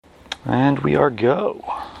And we are go.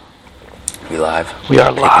 We live. We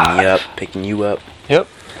are live. Picking you up. Yep.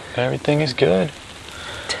 Everything is good.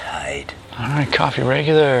 Tight. Alright, Coffee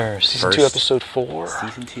Regular. Season 2, Episode 4.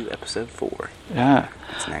 Season 2, Episode 4. Yeah.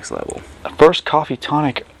 It's next level. First coffee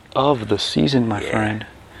tonic of the season, my friend.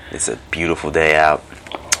 It's a beautiful day out.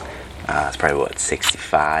 It's probably,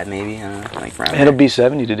 65 maybe? Like around It'll be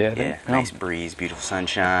 70 today, I think. Yeah, nice breeze, beautiful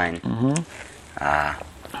sunshine. Mm-hmm.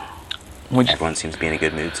 Everyone seems to be in a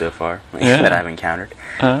good mood so far that I've encountered.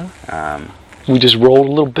 We just rolled a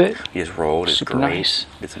little bit. We just rolled. It's Super great. nice.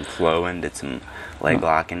 Did some flowing, did some leg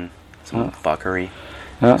locking, some fuckery.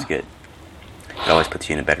 It was good. It always puts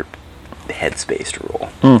you in a better headspace to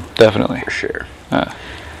roll. Definitely. For sure.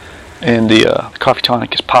 And the coffee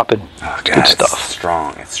tonic is popping. Oh, God, good stuff.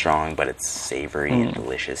 It's strong, but it's savory and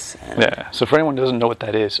delicious. And Yeah. So for anyone who doesn't know what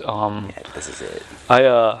that is, this is it.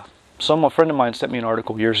 a friend of mine sent me an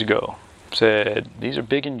article years ago. Said these are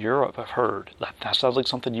big in Europe. I've heard that sounds like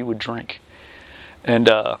something you would drink. And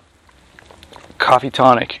coffee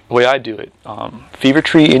tonic, the way I do it, Fever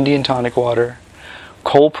Tree Indian tonic water,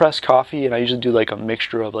 cold pressed coffee, and I usually do like a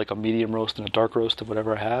mixture of like a medium roast and a dark roast of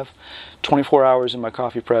whatever I have. 24 hours in my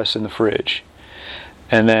coffee press in the fridge,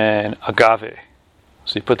 and then agave.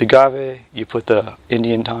 So you put the agave, you put the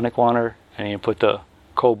Indian tonic water, and you put the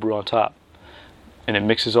cold brew on top, and it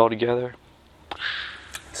mixes all together.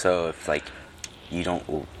 So if you don't,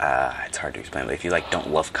 it's hard to explain, but if you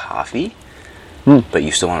don't love coffee, but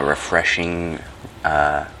you still want a refreshing,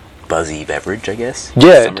 buzzy beverage, I guess.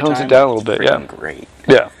 Yeah, it tones it down a little bit. Yeah, great.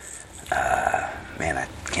 Yeah. Man, I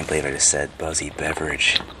can't believe I just said buzzy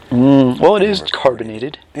beverage. Well, it is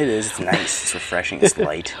carbonated. It is. It's nice. It's refreshing. It's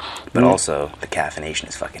light, but also the caffeination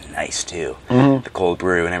is fucking nice too. The cold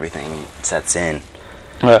brew and everything sets in.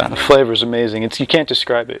 Yeah, the flavor is amazing. You can't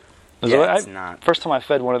describe it. Yeah, it's not. First time I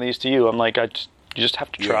fed one of these to you, I'm like, you just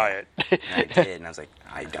have to try it. And I did, and I was like,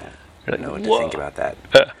 I don't know what to think about that.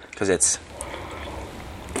 Because it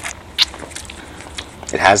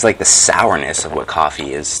has the sourness of what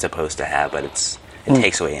coffee is supposed to have, but it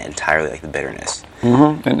takes away entirely the bitterness.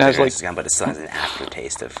 Mm-hmm. And it has but it still has an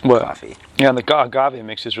aftertaste of well, coffee. Yeah, and the agave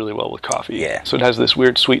mixes really well with coffee. Yeah. So it has this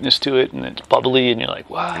weird sweetness to it, and it's bubbly, and you're like,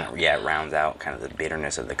 wow. And it rounds out kind of the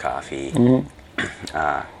bitterness of the coffee.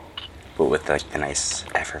 But with the nice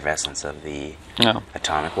effervescence of the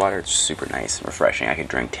tonic water, it's super nice and refreshing. I could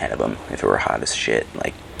drink 10 of them if it were hot as shit.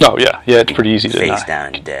 Oh yeah, it's pretty easy to face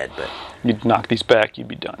down and dead, but you'd knock these back, you'd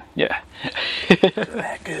be done. Yeah.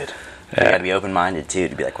 that good. You gotta be open-minded too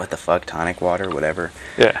to be like, what the fuck, tonic water, whatever.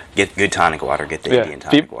 Yeah. Get good tonic water. Get the Indian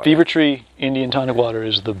tonic water. Fever Tree Indian tonic water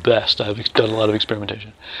is the best. I've done a lot of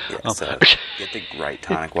experimentation. Yeah, so get the right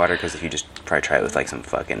tonic water, because if you just probably try it with some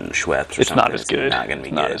fucking Schweppes or something, it's not gonna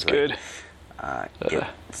be not as good.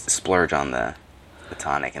 Splurge on the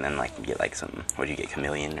tonic, and then get some. What did you get?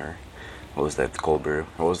 Chameleon, or what was the cold brew?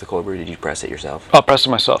 What was the cold brew? Did you press it yourself? I'll press it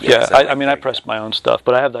myself. Yeah. So I press my own stuff,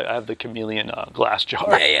 but I have the Chameleon glass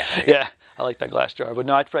jar. Yeah. I like that glass jar, but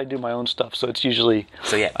no, I try to do my own stuff. So it's usually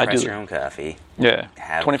press your own coffee. Yeah.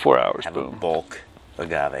 24 hours. Have boom. a bulk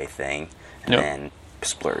agave thing, and then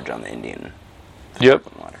splurge on the Indian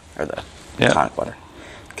water or the tonic water,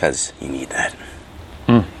 because you need that.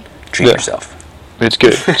 Treat yourself. It's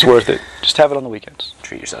good. It's worth it. Just have it on the weekends.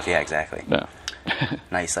 Treat yourself. Yeah, exactly. Yeah.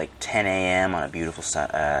 Nice 10 a.m. on a beautiful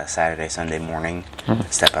Saturday, Sunday morning.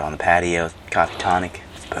 Step out on the patio, coffee tonic.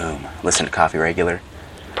 Boom. Listen to Coffee Regular.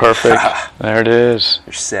 Perfect. There it is.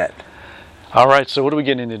 You're set. All right. So what are we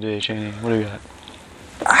getting into today, Cheney? What do we got?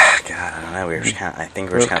 God, I don't know. I think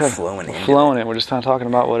we're just kind of flowing in. We're just kind of talking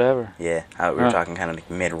about whatever. Yeah. We were talking kind of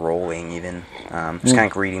mid-rolling even. Just kind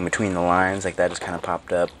of reading between the lines. That just kind of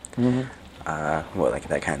popped up. What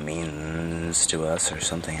that kind of means to us or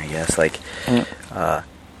something, I guess.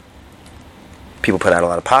 People put out a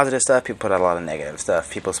lot of positive stuff. People put out a lot of negative stuff.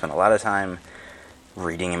 People spend a lot of time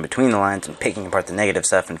reading in between the lines and picking apart the negative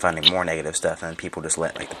stuff and finding more negative stuff, and then people just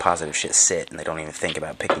let the positive shit sit, and they don't even think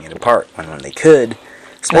about picking it apart, when they could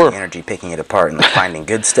spend the energy picking it apart and finding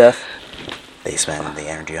good stuff. They spend the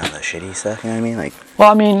energy on the shitty stuff. You know what I mean?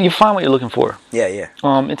 Well, I mean, you find what you're looking for. Yeah.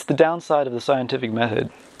 It's the downside of the scientific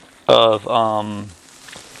method.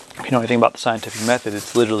 If you know anything about the scientific method,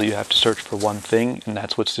 it's literally you have to search for one thing, and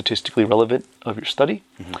that's what's statistically relevant of your study.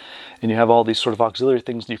 And you have all these sort of auxiliary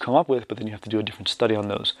things that you come up with, but then you have to do a different study on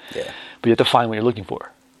those. Yeah. But you have to find what you're looking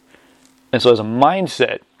for. And so as a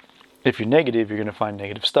mindset, if you're negative, you're going to find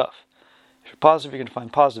negative stuff. If you're positive, you're going to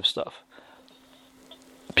find positive stuff.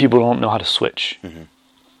 People don't know how to switch.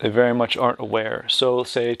 They very much aren't aware. So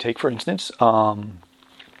take for instance,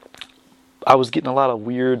 I was getting a lot of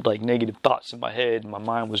weird, like, negative thoughts in my head, and my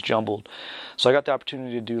mind was jumbled. So I got the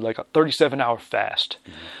opportunity to do, like, a 37-hour fast.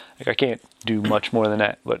 Like, I can't do much more than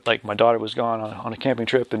that. But, like, my daughter was gone on a camping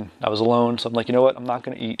trip, and I was alone. So I'm like, you know what? I'm not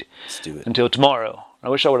going to eat until tomorrow. I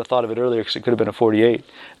wish I would have thought of it earlier, because it could have been a 48.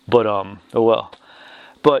 But, oh well.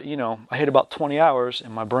 But, you know, I hit about 20 hours,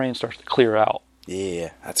 and my brain starts to clear out.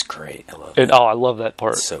 Yeah, that's great. I love And, that. I love that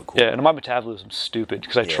part. It's so cool. Yeah, and my metabolism's stupid,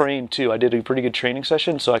 because I trained, too. I did a pretty good training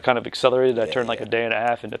session, so I kind of accelerated. I turned, like, a day and a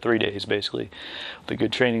half into 3 days, basically, with a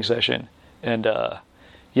good training session. And,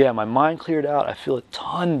 yeah, my mind cleared out. I feel a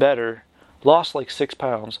ton better. Lost, like, 6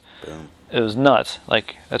 pounds. Boom. It was nuts.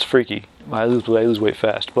 Like, that's freaky. I lose weight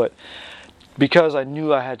fast. But because I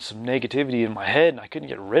knew I had some negativity in my head, and I couldn't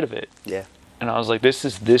get rid of it. Yeah. And I was like, this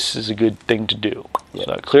is a good thing to do. Yep.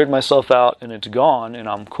 So I cleared myself out, and it's gone, and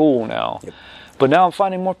I'm cool now. Yep. But now I'm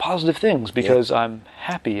finding more positive things because I'm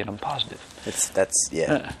happy and I'm positive. It's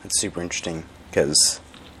super interesting because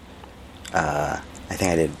I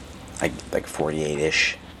think I did like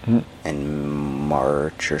 48-ish in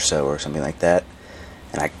March or so or something like that,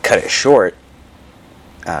 and I cut it short.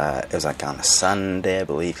 It was like on a Sunday, I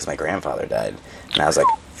believe, because my grandfather died, and I was like,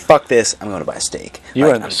 fuck this, I'm going to buy a steak. You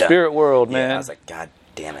like, are in the spirit world, man. Yeah, I was like, God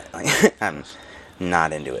damn it. Like, I'm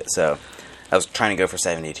not into it. So I was trying to go for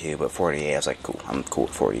 72, but 48, I was like, cool, I'm cool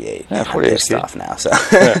with 48. Yeah, 48 I'm is pissed good. off now. So,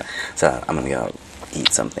 so I'm going to go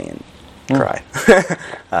eat something and cry.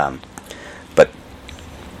 But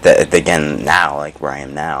again, now, like where I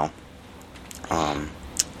am now,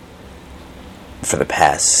 for the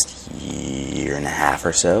past year and a half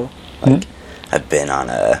or so, like I've been on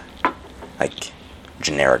a like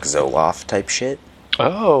generic Zoloft type shit.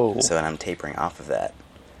 Oh. So then I'm tapering off of that,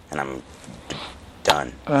 and I'm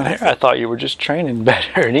done. I thought you were just training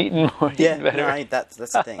better and eating more. Yeah, eating better. no, that's the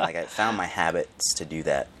thing. Like I found my habits to do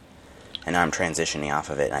that, and now I'm transitioning off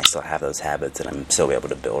of it, and I still have those habits, and I'm still able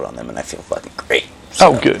to build on them, and I feel fucking great.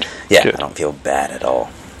 So, good. Yeah, Good. I don't feel bad at all,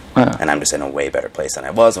 and I'm just in a way better place than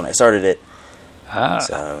I was when I started it.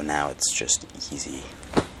 So now it's just easy.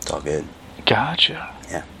 It's all good. Gotcha.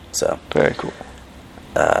 Yeah. So Very cool.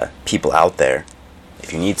 people out there,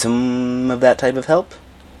 if you need some of that type of help,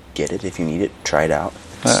 get it. If you need it, try it out.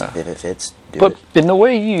 If it fits, do But it. in the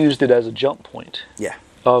way you used it as a jump point, Yeah.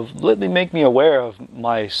 of let me make me aware of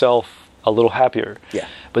myself a little happier. Yeah.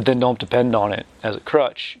 But then don't depend on it as a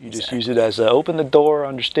crutch. You just use it as a open the door,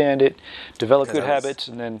 understand it, develop good habits,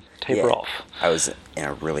 and then taper off. I was in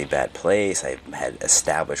a really bad place. I had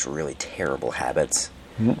established really terrible habits.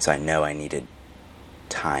 So I know I needed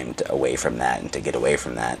time away from that and to get away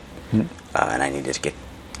from that. And I needed to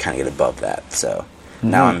get above that. So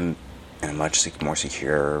now I'm in a much more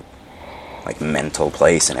secure, like mental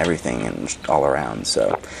place and everything and all around.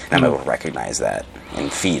 So and I'm able to recognize that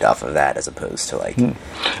and feed off of that as opposed to like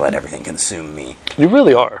let everything consume me. You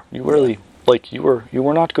really are. You really you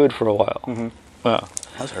were not good for a while. I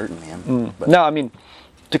was hurting, man. But No, I mean,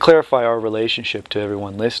 to clarify our relationship to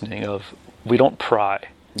everyone listening, we don't pry.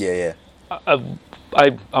 yeah.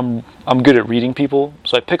 I'm good at reading people,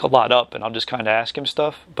 so I pick a lot up, and I'll just kind of ask him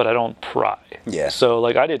stuff, but I don't pry. Yeah. So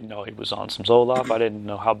like I didn't know he was on some Zoloft. I didn't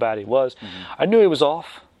know how bad he was. I knew he was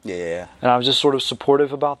off, Yeah. and I was just sort of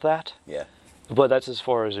supportive about that. Yeah. But that's as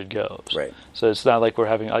far as it goes. Right. So it's not like we're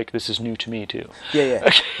having like this is new to me too. Yeah.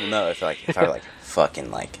 Well, no, if I were like fucking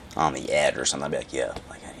like on the edge or something, I'd be like, yeah,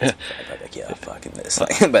 like I need some I'd be like, yeah, fucking this.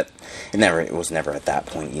 Like, but it was never at that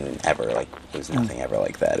point even ever. Like it was nothing ever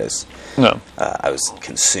like that. No. I was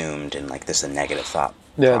consumed in like this a negative thought.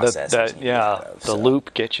 Yeah, process I was needed out of, the so.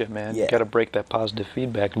 loop gets you, man. Yeah. You got to break that positive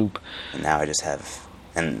feedback loop. And now I just have,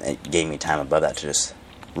 and it gave me time above that to just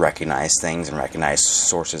recognize things and recognize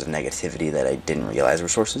sources of negativity that I didn't realize were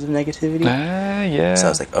sources of negativity. Yeah. So I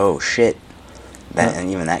was like, oh shit, that and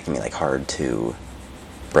even that can be like hard to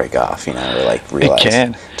break off, or like realize. It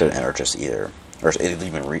can. Or just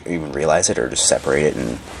even realize it, or just separate it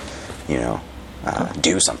and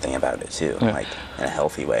do something about it too, like in a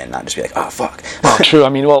healthy way, and not just be like, oh fuck. Well, true. I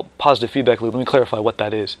mean, positive feedback loop. Let me clarify what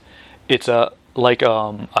that is. It's a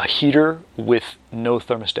heater with no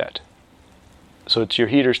thermostat. So it's your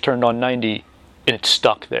heater's turned on 90 and it's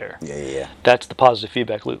stuck there. Yeah. That's the positive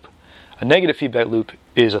feedback loop. A negative feedback loop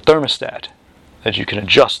is a thermostat that you can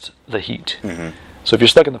adjust the heat. So if you're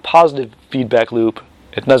stuck in the positive feedback loop,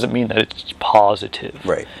 it doesn't mean that it's positive.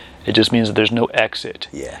 Right. It just means that there's no exit.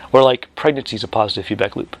 Yeah. Or like pregnancy is a positive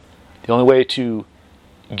feedback loop. The only way to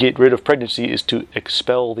get rid of pregnancy is to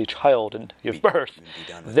expel the child and give birth.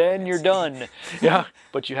 Then you're done. Yeah.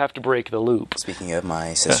 But you have to break the loop. Speaking of,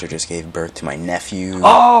 my sister just gave birth to my nephew.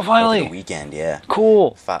 Oh, finally. Over the weekend, yeah.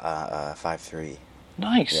 Cool. 5'3".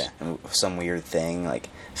 nice. Yeah, and some weird thing like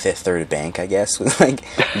Fifth Third Bank, I guess, was like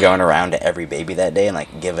going around to every baby that day and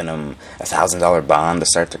like giving them $1,000 bond to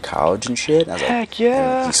start their college and shit. And I was Heck like,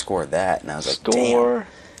 yeah. And he scored that, and I was like, Score. damn,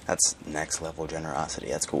 that's next level generosity.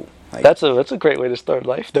 That's cool. Like, That's a great way to start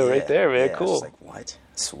life, though, right there, man. yeah, Cool. I was like, what?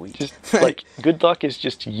 Sweet. Just like good luck is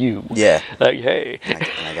just you. Yeah. Like, hey.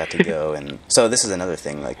 And I got to go, and so this is another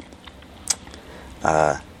thing, like,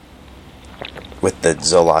 with the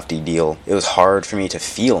Zolofty deal, it was hard for me to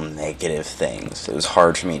feel negative things. It was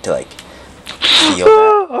hard for me to, like, feel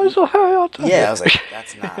that. I'm so high on time. Yeah, I was like,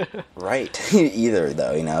 that's not right either,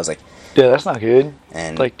 though. You know, I was like, yeah, that's not good.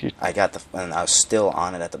 and like, dude. I was still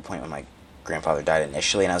on it at the point when my grandfather died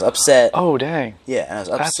initially, and I was upset. Oh, dang. Yeah, and I was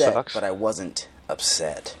That upset, sucks. but I wasn't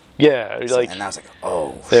upset. Yeah, like, And I was like,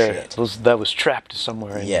 oh, there, shit. that was trapped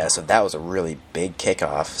somewhere. In Yeah, there. so that was a really big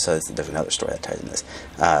kickoff. So there's another story that ties in this.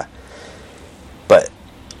 But,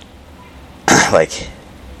 like,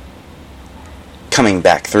 coming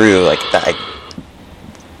back through, like,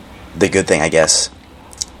 the good thing, I guess,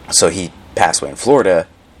 so he passed away in Florida,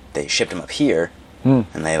 they shipped him up here, and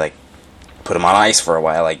they, like, put him on ice for a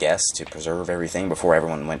while, I guess, to preserve everything before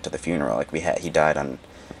everyone went to the funeral. Like, he died on,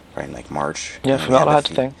 right in, like, March. Yeah, and then we had formaldehyde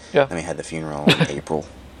the thing. Yeah. Then we had the funeral in April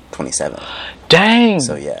 27th. Dang.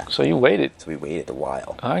 So, yeah. So you waited. So we waited a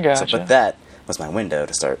while. I gotcha. So, but that was my window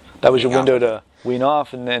to start. That was your weaning window off. to wean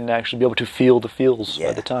off and then actually be able to feel the feels Yeah.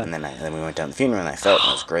 by the time. And then we went down to the funeral, and I felt, and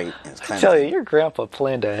it was great. And it was I cleansing. tell you, your grandpa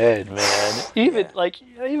planned ahead, man.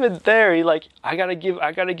 Even there, he like, I gotta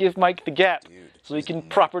give Mike the gap Dude, so he it can was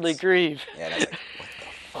properly nuts. grieve. Yeah, and I was like,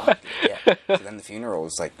 what the fuck? Dude? Yeah. So then the funeral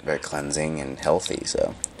was like very cleansing and healthy.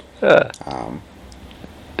 So,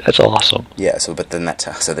 That's awesome. yeah. So, but then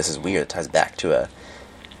so this is weird. It ties back to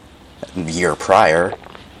a year prior,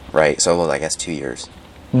 right? So, well, I guess 2 years.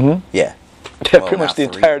 Mm-hmm. Yeah. Yeah, Well, pretty now much the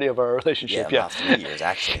 3. entirety of our relationship. Yeah. About 3 years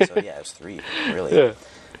actually. So yeah, it was 3 really.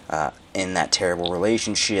 Yeah. In that terrible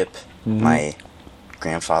relationship, Mm-hmm. my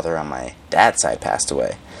grandfather on my dad's side passed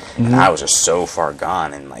away, Mm-hmm. and I was just so far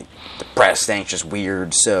gone and like depressed, anxious,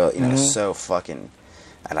 weird, so Mm-hmm. so fucking,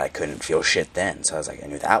 and I couldn't feel shit then. So I was like, I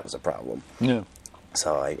knew that was a problem. Yeah.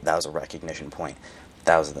 So that was a recognition point.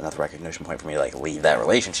 That was another recognition point for me to like leave that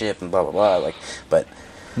relationship and blah blah blah. Like, but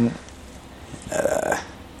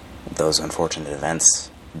those unfortunate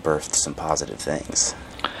events birthed some positive things.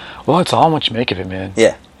 Well, it's all what you make of it, man.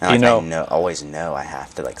 Yeah. And, You like, always know I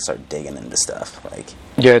have to like start digging into stuff. Like,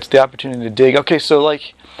 Yeah, it's the opportunity to dig. Okay, so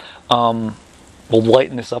like, we'll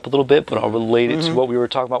lighten this up a little bit, but I'll relate it to what we were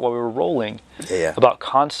talking about while we were rolling. Yeah. About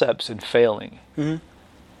concepts and failing.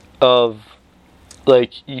 Of,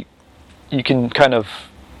 like, you can kind of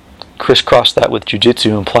crisscross that with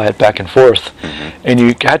jiu-jitsu and apply it back and forth. And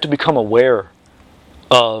you have to become aware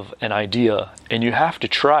of an idea, and you have to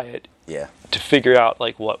try it yeah. to figure out,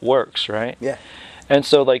 like, what works, right? Yeah. And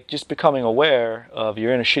so, like, just becoming aware of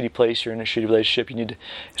you're in a shitty place, you're in a shitty relationship,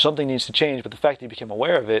 something needs to change, but the fact that you became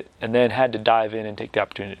aware of it and then had to dive in and take the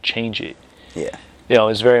opportunity to change it, Yeah.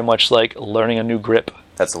 is very much like learning a new grip.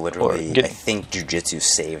 That's literally, Or I think jiu-jitsu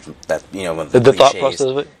saved that, one of The the thought cliches, process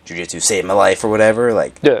of it? Jiu-jitsu saved my life or whatever,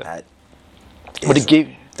 like, Yeah. that But is it gave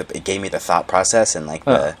it gave me the thought process and, like,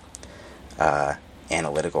 the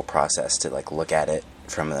analytical process to, like, look at it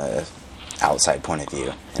from the outside point of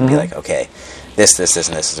view and be like, okay, this,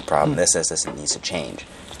 and this is a problem, this, and needs to change,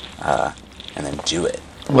 and then do it.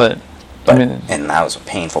 But But, I mean, and that was a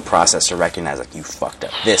painful process to recognize, like, you fucked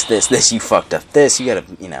up this, you fucked up this, you gotta,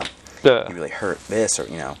 you really hurt this, or,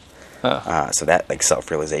 so that, like,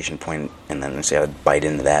 self-realization point, and then just gotta bite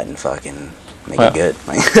into that and fucking make it good,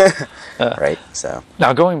 like, right, so.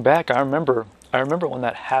 now going back, I remember when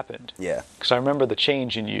that happened, Yeah, because I remember the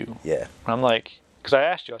change in you. yeah. I'm like, because I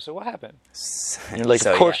asked you, I said, what happened? And you're like,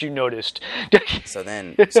 So, of course yeah. you noticed. So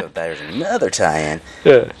there's another tie-in.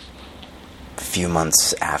 Yeah. A few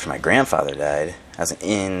months after my grandfather died, I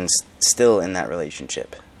was still in that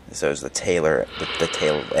relationship. So it was the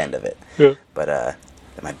tail end of it. Yeah. But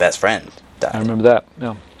my best friend died. I remember that.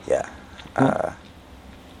 Yeah. Yeah.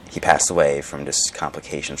 He passed away from just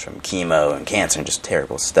complications from chemo and cancer and just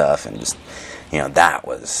terrible stuff. And just, that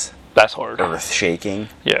was That's hard. earth-shaking.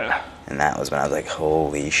 Yeah. And that was when I was like,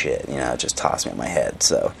 holy shit. It just tossed me in my head.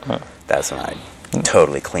 So that's when I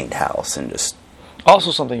totally cleaned house and just...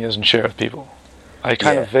 Also something he doesn't share with people. I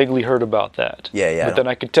kind of vaguely heard about that. Yeah. But then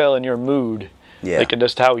I could tell in your mood, like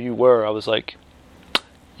just how you were, I was like,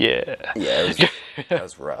 yeah. Yeah, that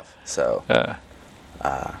was rough. So... Yeah.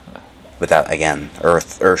 But that, again,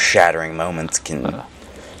 earth-shattering moments can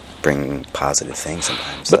bring positive things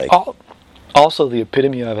sometimes. But Like, also the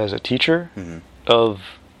epitome of as a teacher Mm-hmm. of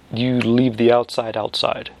you leave the outside.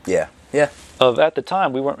 yeah, Yeah. At the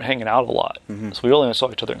time, we weren't hanging out a lot. So we only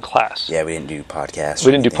saw each other in class. Yeah, we didn't do podcasts.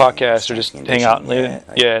 We didn't do podcasts or just hang out.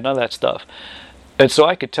 Yeah, None of that stuff. And so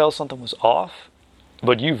I could tell something was off,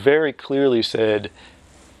 but you very clearly said,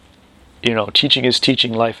 teaching is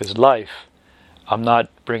teaching, life is life. I'm not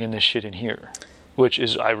bringing this shit in here, which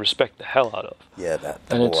is I respect the hell out of. Yeah,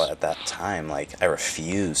 at that time, I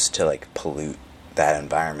refused to pollute that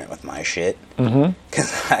environment with my shit,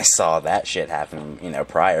 because I saw that shit happen,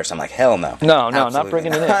 prior. So I'm like, hell no, no, not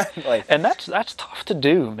bringing it in. And that's tough to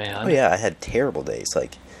do, man. Oh yeah, I had terrible days.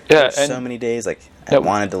 So many days I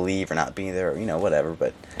wanted to leave or not be there, or whatever.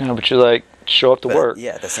 But but you show up to work.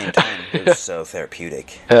 Yeah, at the same time, it was so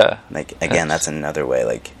therapeutic. Yeah. Again, that's another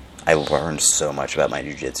way. I learned so much about my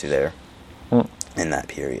jiu-jitsu there in that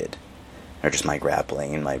period, or just my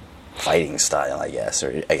grappling and my fighting style, I guess.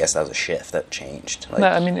 Or I guess that was a shift that changed.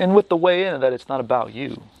 And with the way in that it's not about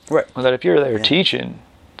you. Right. That if you're there teaching,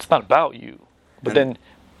 it's not about you. But then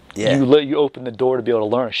you open the door to be able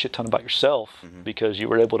to learn a shit ton about yourself because you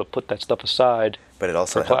were able to put that stuff aside. But it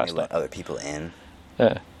also helped me let other people in.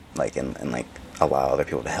 Yeah. And allow other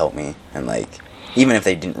people to help me, and even if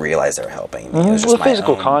they didn't realize they were helping me, it was just the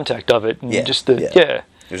physical contact of it, and It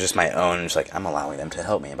was just my own. Just I'm allowing them to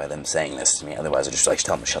help me by them saying this to me. Otherwise, I just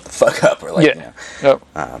tell them to shut the fuck up, or Yep.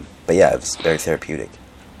 But yeah, it was very therapeutic,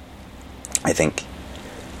 I think.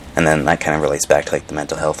 And then that kind of relates back to the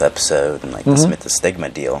mental health episode and the Smith the Stigma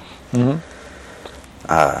deal.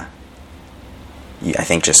 I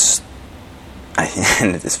think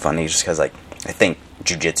and it's funny just because I think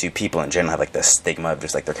jiu-jitsu people in general have the stigma of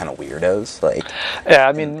just they're kind of weirdos.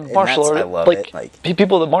 Martial artists. I love it.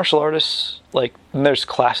 People that martial artists and there's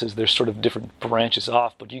classes. There's sort of different branches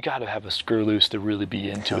off, but you got to have a screw loose to really be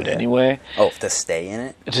into it anyway. Oh, to stay in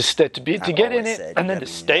it. To get in it and then to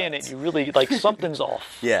stay in it, you really something's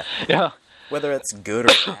off. Yeah. Yeah. Whether it's good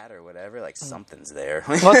or bad or whatever, something's there.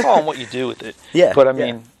 Well, that's all on what you do with it. Yeah. But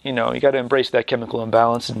you got to embrace that chemical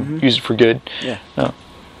imbalance and use it for good. Yeah. No.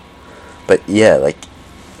 But yeah,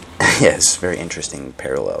 it's very interesting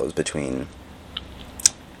parallels between.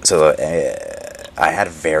 So I had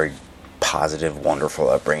a very positive, wonderful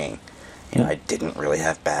upbringing. I didn't really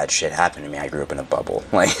have bad shit happen to me. I grew up in a bubble,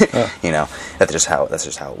 that's just how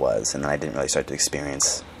it was. And then I didn't really start to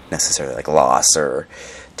experience necessarily loss or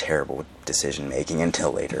terrible decision making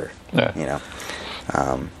until later. Yeah.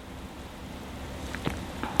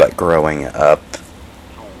 But growing up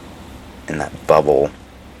in that bubble,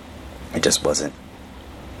 it just wasn't.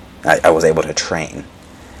 I was able to train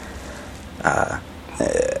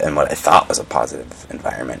in what I thought was a positive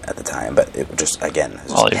environment at the time, but it just, again, it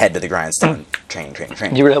was just head to the grindstone, train.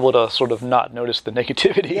 You were able to sort of not notice the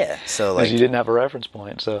negativity. Yeah, so because you didn't have a reference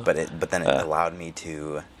point. So, but then it allowed me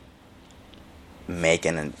to make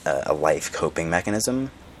a life coping mechanism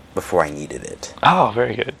before I needed it. Oh,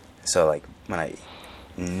 very good. So when I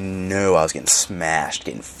knew I was getting smashed,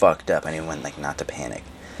 getting fucked up, I knew when not to panic,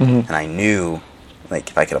 and I knew.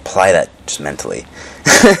 If I could apply that just mentally,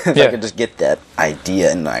 if I could just get that idea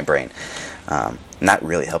in my brain, and that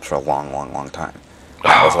really helped for a long, long, long time.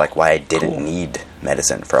 That was why I didn't need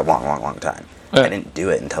medicine for a long, long, long time. I didn't do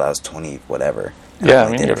it until I was 20, whatever. And I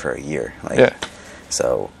only did it for a year.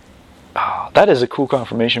 So. That is a cool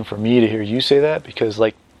confirmation for me to hear you say that, because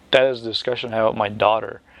that is the discussion I had with my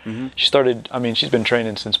daughter. She started. She's been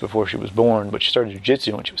training since before she was born, but she started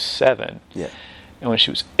jiu-jitsu when she was 7. Yeah. And when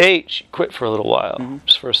she was 8, she quit for a little while,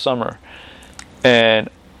 just for a summer. And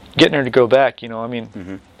getting her to go back,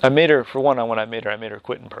 I made her, for one, when I made her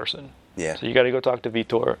quit in person. Yeah. So you got to go talk to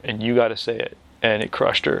Vitor, and you got to say it. And it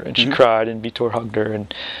crushed her, and she cried, and Vitor hugged her,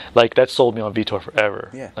 and that sold me on Vitor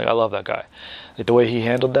forever. Yeah. I love that guy. The way he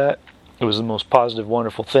handled that, it was the most positive,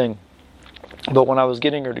 wonderful thing. But when I was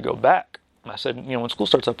getting her to go back, I said, when school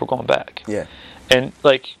starts up, we're going back. Yeah. And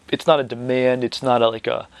it's not a demand. It's not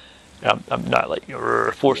I'm not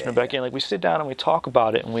forcing her back in. We sit down and we talk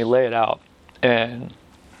about it and we lay it out. And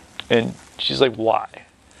she's like, why?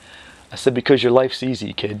 I said, because your life's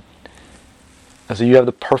easy, kid. I said, you have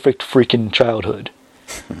the perfect freaking childhood.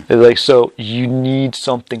 So you need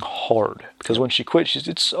something hard. Because when she quit, she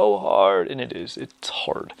said, it's so hard. And it is. It's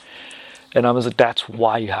hard. And I was like, that's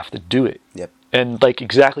why you have to do it. Yep. And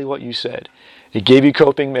exactly what you said. It gave you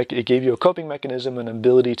a coping mechanism, an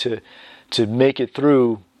ability to make it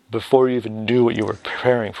through before you even knew what you were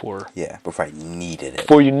preparing for. Yeah, before I needed it.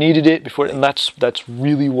 Before you needed it, and that's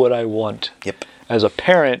really what I want. Yep. As a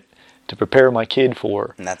parent, to prepare my kid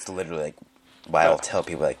for. And that's literally why I'll tell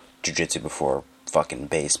people jiu-jitsu before fucking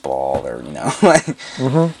baseball, or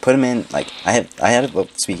put them in. I had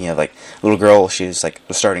speaking of little girl, she was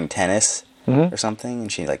was starting tennis, or something,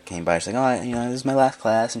 and she like came by. She's like, "Oh, this is my last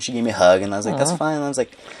class," and she gave me a hug, and I was like, "That's fine." And I was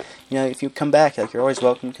like, if you come back, like you're always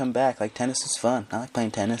welcome to come back. Like tennis is fun. I like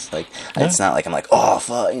playing tennis. Like it's not like I'm like, oh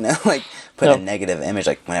fuck, like put a negative image.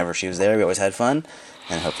 Like whenever she was there, we always had fun,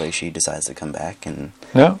 and hopefully she decides to come back and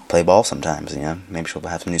play ball sometimes. Maybe she'll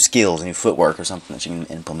have some new skills, new footwork or something that she can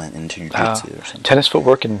implement into jiu-jitsu or something. Tennis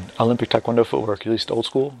footwork and Olympic Taekwondo footwork, at least old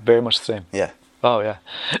school, very much the same. Yeah. Oh yeah.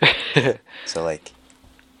 So like.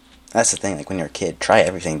 That's the thing, like when you're a kid, try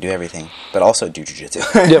everything, do everything, but also do jiu-jitsu.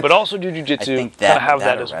 Yeah, but also do jiu-jitsu. I think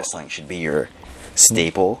that as wrestling should be your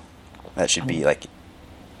staple. That should be like,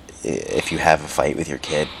 if you have a fight with your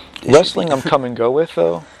kid. Wrestling I'm come and go with,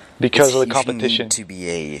 though, because of the competition. You need to be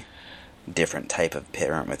a different type of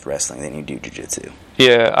parent with wrestling than you do jiu-jitsu.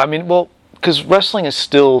 Yeah, I mean, well, because wrestling is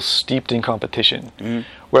still steeped in competition,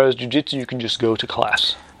 whereas jiu-jitsu you can just go to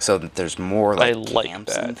class. So there's more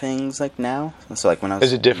camps and things like now. So like when I was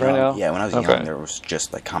is it different young, now? Yeah, when I was young, there was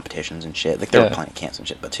just like competitions and shit. Like there were plenty of camps and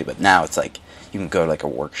shit, but now it's like you can go to like a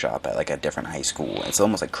workshop at like a different high school. It's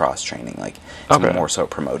almost like cross training. Like it's more so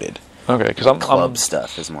promoted. Okay, because club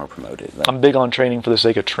stuff is more promoted. Like, I'm big on training for the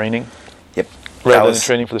sake of training. Yep. Rather than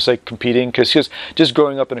training for the sake of competing, because just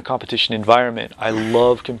growing up in a competition environment, I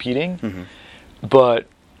love competing, but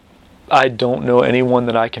I don't know anyone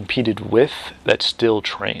that I competed with that still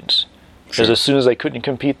trains. Because as soon as I couldn't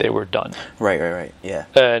compete, they were done. Right. Yeah.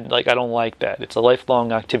 And I don't like that. It's a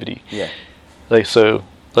lifelong activity. Yeah. I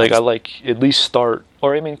like at least start.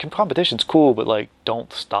 Or competition's cool, but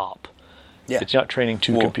don't stop. Yeah. It's not training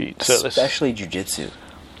to compete. So especially jiu-jitsu.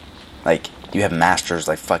 Like you have masters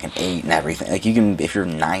like fucking 8 and everything. Like you can, if you're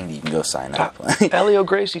 90, you can go sign up. Elio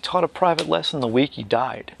Gracie taught a private lesson the week he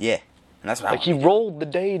died. Yeah. And that's what he rolled the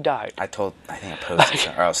day he died. I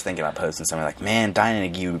was thinking about posting something like, man, dying in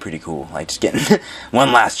a gi would be pretty cool. Like, just getting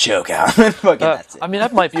one last choke out. That's it.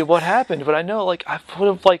 That might be what happened, but I know, I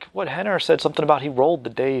would have, what Henner said something about he rolled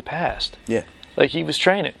the day he passed. Yeah. He was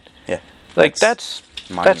training. Yeah. That's it.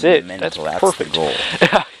 That's perfect. The goal.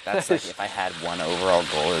 That's if I had one overall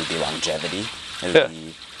goal, it would be longevity.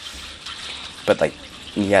 But,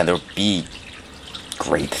 there would be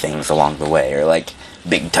great things along the way, or,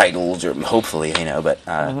 big titles, or hopefully, but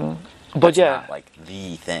but not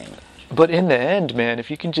the thing. But in the end, man, if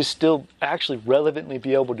you can just still actually relevantly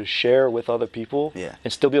be able to share with other people,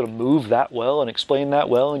 and still be able to move that well and explain that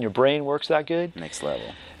well, and your brain works that good, next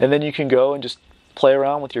level. And then you can go and just play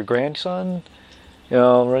around with your grandson,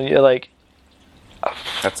 that's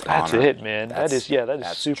it, man. That is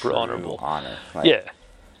super honorable. Honor.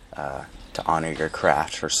 To honor your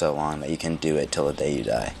craft for so long that you can do it till the day you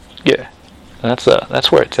die. Yeah. That's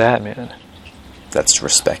where it's at, man. That's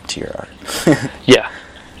respect to your art. Yeah.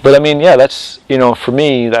 But that's, for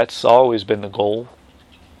me, that's always been the goal.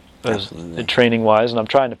 Training wise, and I'm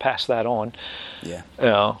trying to pass that on. Yeah.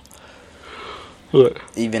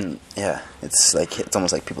 Even, it's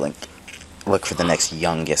almost like people look for the next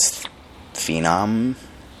youngest phenom,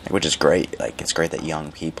 which is great. It's great that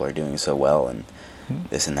young people are doing so well and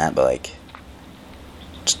this and that, but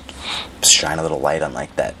just shine a little light on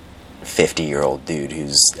that 50-year-old dude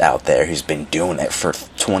who's out there who's been doing it for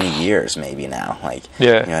 20 years maybe now. You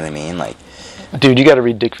know what I mean? Dude, you got to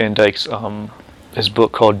read Dick Van Dyke's his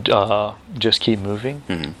book called Just Keep Moving.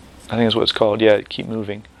 I think that's what it's called. Yeah, Keep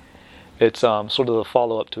Moving. It's sort of the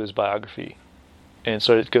follow-up to his biography. And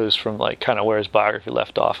so it goes from kind of where his biography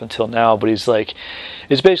left off until now, but he's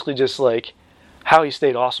it's basically just how he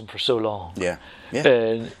stayed awesome for so long. Yeah.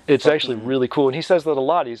 And it's actually really cool. And he says that a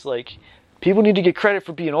lot. He's people need to get credit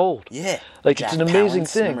for being old. Yeah. It's an amazing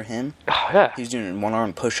thing. Remember him? Oh, yeah. He was doing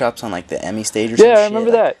one-arm push-ups on the Emmy stage or some shit. Yeah, I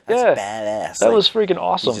remember that. That's badass. That was freaking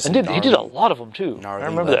awesome. And he did a lot of them too. Gnarly, I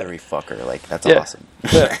remember leathery fucker. That's awesome.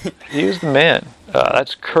 Yeah. He was the man.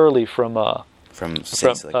 That's Curly from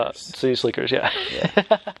City Slickers. City Slickers, yeah.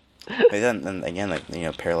 Then again,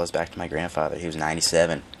 parallels back to my grandfather. He was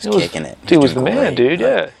 97. He's kicking it. He was the man, dude.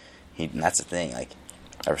 Yeah. That's the thing. I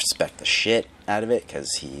respect the shit out of it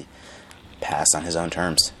because he passed on his own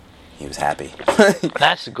terms. He was happy.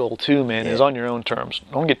 That's the goal too, man. Is on your own terms.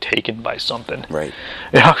 Don't get taken by something. Right.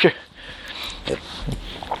 Yeah. Okay.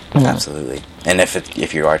 Absolutely. And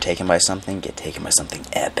if you are taken by something, get taken by something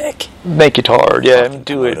epic. Make it hard,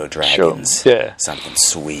 do it. Komodo dragons. Yeah. Something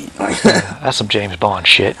sweet. That's some James Bond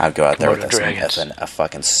shit. I'd go out there with a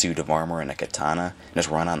fucking suit of armor and a katana, and just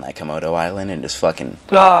run on that Komodo island and just fucking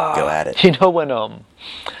go at it. When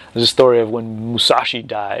there's a story of when Musashi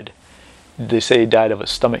died. They say he died of a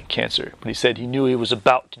stomach cancer, but he said he knew he was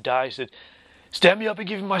about to die. He said, "Stand me up and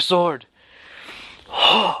give me my sword."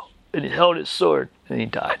 And he held his sword, and he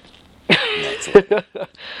died.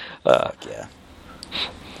 Fuck yeah.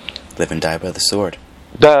 live and die by the sword.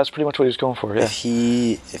 That's pretty much what he was going for. Yeah.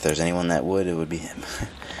 If there's anyone that would, it would be him.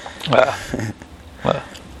 But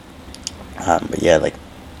yeah, like,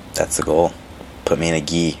 that's the goal. Put me in a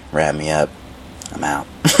gi, wrap me up, I'm out.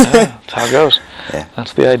 That's how it goes. Yeah.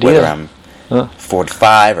 That's the idea. Whether I'm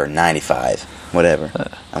 45 or 95, whatever.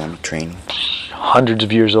 I want to train. Hundreds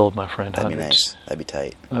of years old, my friend. That'd Hundreds. be nice. That'd be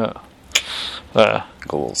tight.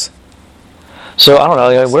 Goals. So, I don't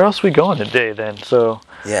know. Like, where else are we going today, then? So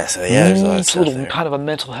there's a lot of it's stuff a little there. kind of a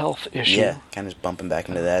mental health issue. Yeah, kind of just bumping back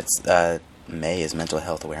into that. May is Mental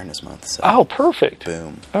Health Awareness Month. So Oh, perfect.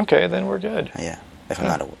 boom. Okay, then we're good. Yeah. If I'm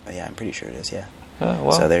not, I'm pretty sure it is. Yeah.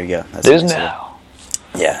 Well, So there you go. That's it is nice now.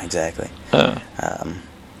 Yeah, exactly.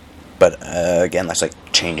 But again, that's like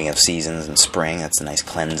changing of seasons and spring. That's a nice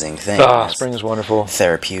cleansing thing. It's Spring is wonderful.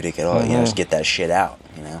 therapeutic at all. You know, just get that shit out.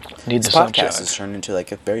 You know, Need this the podcast sunshine. has turned into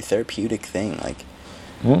like a very therapeutic thing. Like,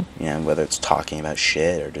 you know, whether it's talking about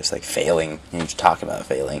shit or just like failing. You know, just talk about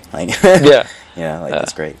failing. Like, Yeah. you know, like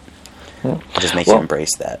that's great. It just makes Well- you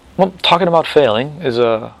embrace that. Well, talking about failing is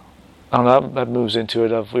I don't know, that moves into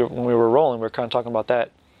it. When we were rolling, we were kind of talking about that.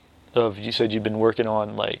 You said you've been working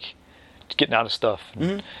on like getting out of stuff.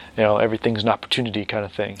 You know, everything's an opportunity kind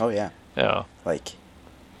of thing. Oh yeah. You know. Like,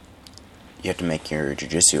 you have to make your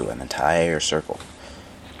jiu-jitsu an entire circle.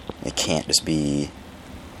 It can't just be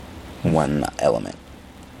one element.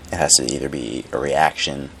 It has to either be a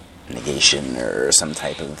reaction, negation, or some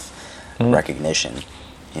type of recognition.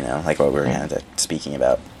 You know, like what we were kind of speaking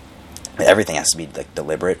about. Everything has to be like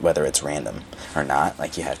deliberate, whether it's random or not.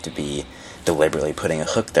 Like, you have to be deliberately putting a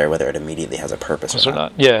hook there, whether it immediately has a purpose or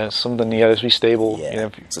not. Yeah, something you got to be stable. Yeah. You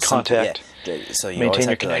know, So contact. So you always Maintain your have to,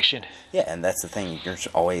 like, connection. yeah, and that's the thing. You're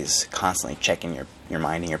always constantly checking your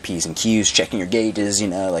mind and your P's and Q's, checking your gauges, you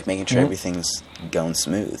know, like making sure everything's going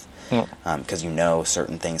smooth. Because you know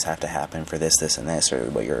certain things have to happen for this, and this, or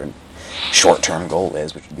what your short-term goal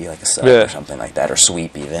is, which would be like a sub or something like that, or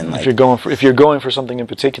sweep even. Like, If you're going for something in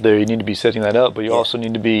particular, you need to be setting that up, but you also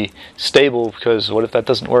need to be stable, because what if that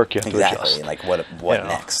doesn't work? You have to adjust. exactly. Like, what You know.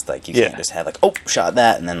 next? Like, you can't just have like, oh, shot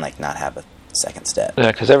that, and then like not have a second step.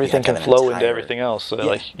 Yeah, because everything You have can to have an flow into entire- everything else. So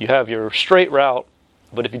like you have your straight route,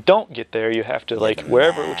 but if you don't get there, you have to like the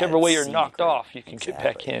whichever way you're mad knocked secret. off, you can get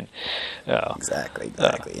back in. Exactly.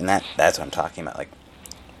 And that's what I'm talking about. Like,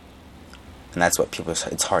 and that's what people.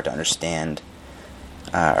 It's hard to understand,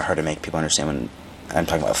 or hard to make people understand when I'm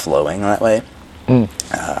talking about flowing that way.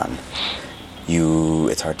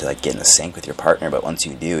 It's hard to like get in the sync with your partner, but once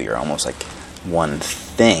you do, you're almost like one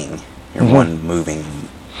thing. You're one moving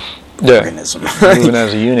organism, Moving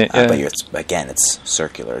as a unit. But it's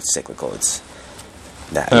circular. It's cyclical. It's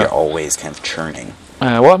that you're always kind of churning.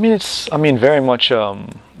 Well, I mean, very much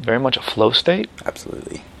a flow state.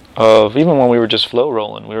 Absolutely. Even when we were just flow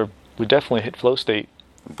rolling, we definitely hit flow state.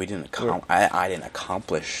 We didn't. I didn't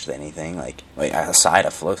accomplish anything like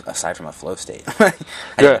aside from a flow state. I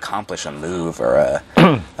didn't accomplish a move or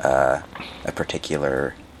a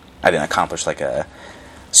particular. I didn't accomplish like a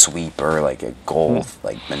sweep or like a goal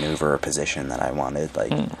like maneuver or position that I wanted.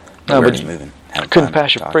 Like, we were but just moving. You couldn't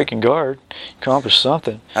pass your freaking guard. You accomplished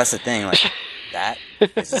something. That's the thing. Like that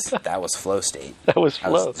was flow state. That was I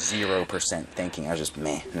flow. was 0% thinking. I was just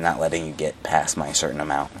not letting you get past my certain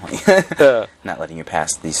amount. Not letting you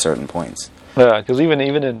pass these certain points. Yeah, because even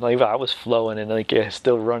in like I was flowing and like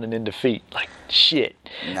still running into feet like shit.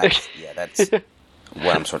 And that's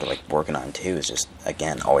what I'm sort of like working on too. Is just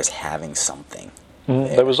again always having something.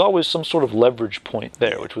 There was always some sort of leverage point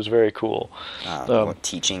there, which was very cool.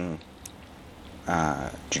 Teaching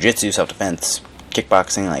jiu-jitsu, self-defense,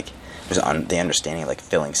 kickboxing, like there's the understanding of like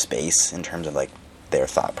filling space in terms of like their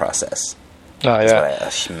thought process.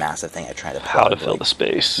 That's a massive thing I try to how to fill the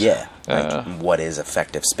space. Yeah, like what is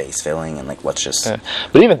effective space filling and like what's just.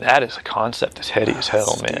 But even that is a concept that's heady as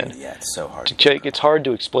hell, man. Dude, yeah, it's so hard. It's hard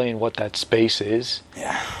to explain what that space is.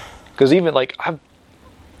 Yeah. Because even like I'm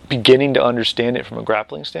beginning to understand it from a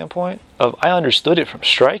grappling standpoint. I understood it from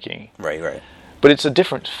striking. Right. But it's a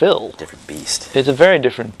different fill. Different beast. It's a very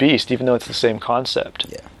different beast, even though it's the same concept.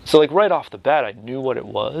 Yeah. So like right off the bat, I knew what it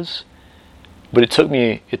was, but it took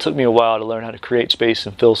me a while to learn how to create space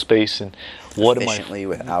and fill space and what am I efficiently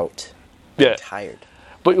without getting tired.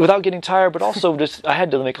 But without getting tired, but also just I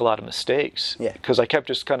had to make a lot of mistakes. Yeah. Because I kept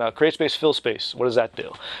just kind of create space, fill space. What does that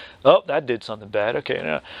do? Oh, that did something bad. Okay,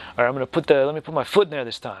 now, all right, I'm gonna let me put my foot in there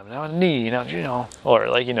this time. Now a knee. Now or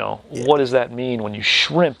like what does that mean when you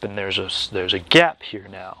shrimp and there's a gap here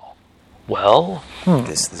now? Well,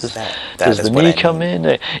 Does the knee come in?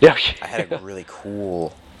 Yeah. I had a really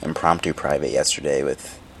cool impromptu private yesterday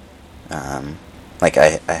with, like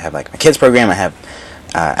I have like my kids program. I have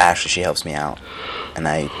Ashley, she helps me out, and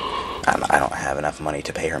I don't have enough money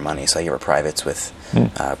to pay her money, so I give her privates with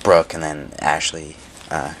Brooke, and then Ashley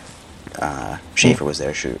Schaefer was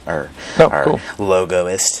there, our cool.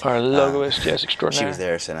 logoist. Our logoist, yes, extraordinary. She was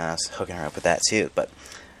there, so I was hooking her up with that too. But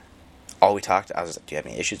all we talked, I was like, do you have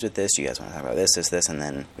any issues with this? Do you guys want to talk about this? And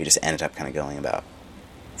then we just ended up kind of going about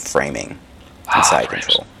framing and side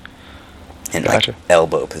control. And Gotcha. like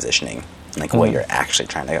elbow positioning, and like what you're actually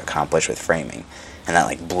trying to accomplish with framing. And that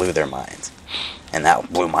like blew their minds. And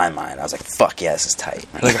that blew my mind. I was like, fuck yeah, this is tight.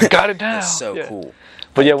 Like, I got it down. It's so cool.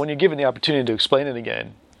 But yeah, when you're given the opportunity to explain it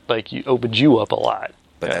again, like, it opens you up a lot.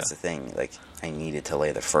 But that's the thing. Like, I needed to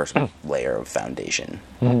lay the first layer of foundation.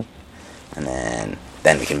 Mm-hmm. And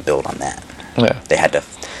then we can build on that. Yeah. They had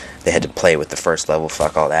to play with the first level,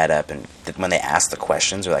 fuck all that up, and when they asked the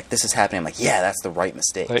questions, they're like, "This is happening." I'm like, "Yeah, that's the right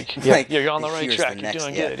mistake. Like, yeah, you're on the right here's track. the You're next,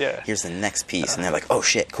 doing good. Yeah. Here's the next piece," and they're like, "Oh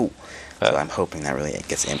shit, cool." So I'm hoping that really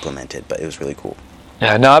gets implemented, but it was really cool.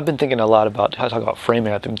 Yeah. No, I've been thinking a lot about how to talk about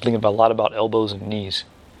framing. I've been thinking a lot about elbows and knees,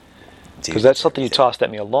 because that's something you tossed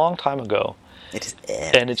at me a long time ago. It is,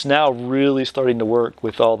 and it's now really starting to work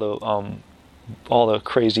with all the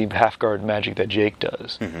crazy half guard magic that Jake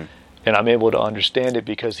does. Mm-hmm. And I'm able to understand it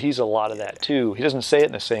because he's a lot of that too. He doesn't say it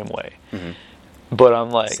in the same way, mm-hmm. but I'm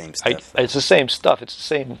like, Same stuff. it's the same stuff. It's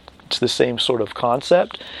the same sort of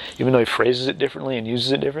concept, even though he phrases it differently and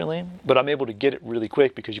uses it differently. But I'm able to get it really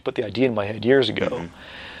quick because you put the idea in my head years ago. Mm-hmm.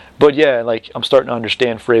 But yeah, like, I'm starting to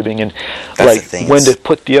understand framing and That's like the thing, when to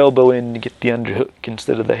put the elbow in to get the underhook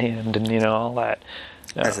instead of the hand, and all that.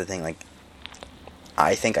 Yeah. That's the thing. Like,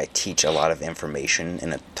 I think I teach a lot of information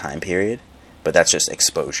in a time period, but that's just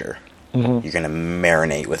exposure. Mm-hmm. You're gonna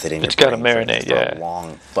marinate with it in It's your gotta brain marinate, for yeah. a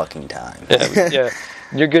long fucking time. Yeah.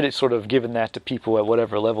 And you're good at sort of giving that to people at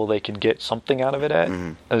whatever level they can get something out of it at.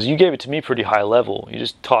 Mm-hmm. As you gave it to me pretty high level. You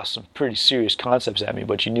just tossed some pretty serious concepts at me,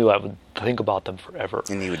 but you knew I would think about them forever.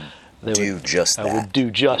 And you would do just that. I would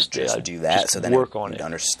do just do that. Just so then work I on would it.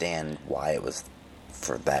 understand why it was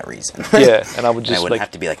for that reason. Yeah, and I would just and I wouldn't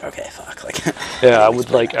have to be like, okay, fuck. Like, yeah, I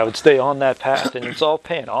would stay on that path, and it's all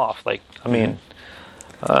paying off. Like, I mean,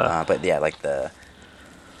 but yeah, like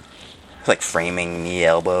framing, knee,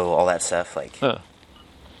 elbow, all that stuff. Like, you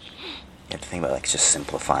have to think about like just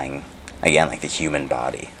simplifying again, like the human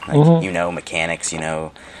body. Like, mechanics,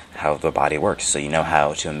 how the body works, so you know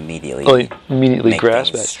how to immediately make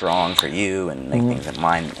grasp things it. strong for you and make things in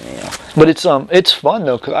mine. But it's fun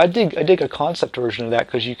though, because I dig a concept version of that,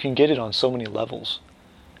 because you can get it on so many levels.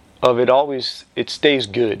 It stays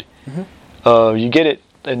good. Mm-hmm. You get it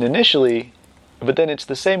and initially, but then it's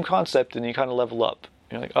the same concept, and you kind of level up.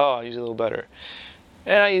 You're like, oh, I use it a little better,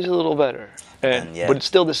 and I use it a little better, but it's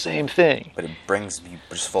still the same thing. But it brings you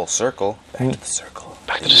just full circle back to the circle.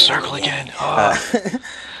 Back to the circle again.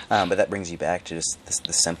 But that brings you back to just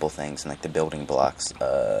the simple things and like the building blocks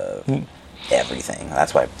of everything.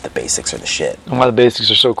 That's why the basics are the shit. And why the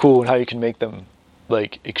basics are so cool, and how you can make them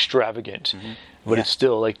like extravagant, but it's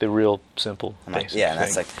still like the real simple basic and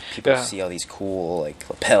that's like people see all these cool like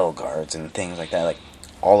lapel guards and things like that. Like,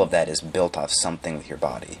 all of that is built off something with your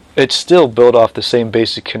body. It's still built off the same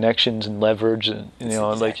basic connections and leverage, and It's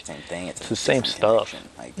the same thing. It's the same stuff.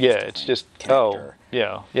 Like, it's just connector.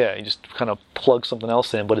 You just kind of plug something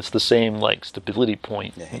else in, but it's the same like stability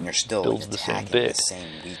point. Yeah, and you're still builds attacking the same bit. the same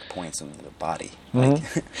weak points of the body. Mm-hmm.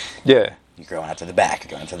 Like, Yeah. You're going out to the back.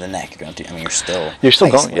 You're going to the neck. You're still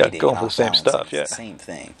going going for the same stuff. It's the same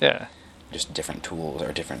thing. Yeah. Just different tools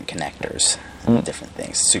or different connectors, different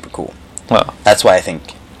things. Super cool. Wow. That's why I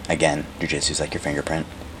think, again, jiu-jitsu is like your fingerprint.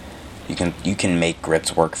 You can make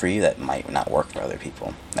grips work for you that might not work for other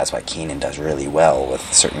people. That's why Keenan does really well with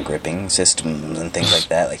certain gripping systems and things like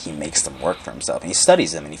that. Like, he makes them work for himself. And he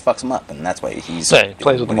studies them and he fucks them up, and that's why he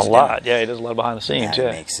plays with them a lot. Yeah, he does a lot behind the scenes. He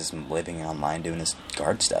makes his living online doing his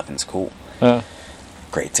guard stuff, and it's cool. Yeah.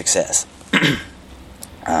 Great success.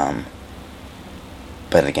 But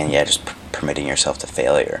again, just permitting yourself to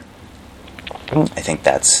failure. I think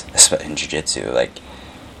that's, in jiu-jitsu, like,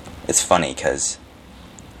 it's funny because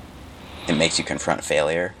it makes you confront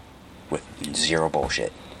failure with zero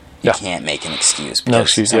bullshit. You can't make an excuse. No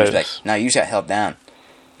excuse, someone's like, no, you just got held down.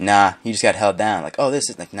 Nah, you just got held down. Like, oh, this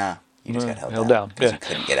is like, nah, you just got held down. Because you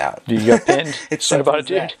couldn't get out. You got pinned. It's so about it,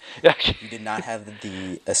 dude. Yeah. You did not have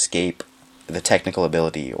the escape, the technical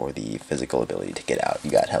ability or the physical ability to get out.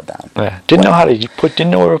 You got held down. Yeah. Didn't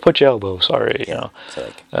know where to put your elbow. Sorry. Yeah.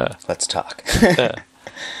 So let's talk.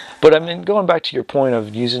 But I mean, going back to your point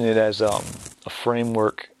of using it as a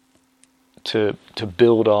framework to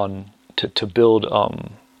build on to build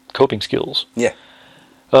coping skills. Yeah.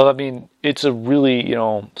 I mean, it's a really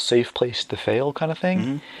safe place to fail kind of thing.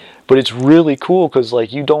 Mm-hmm. But it's really cool because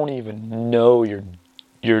like you don't even know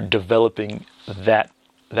you're developing that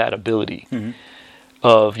ability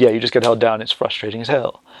of you just get held down. It's frustrating as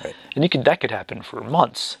hell, Right. and that could happen for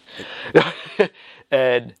months.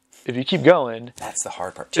 And if you keep going, that's the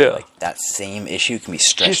hard part too. Yeah. Like that same issue can be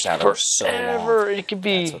stretched just out over so forever, long. it could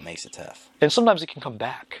be, That's what makes it tough. and sometimes it can come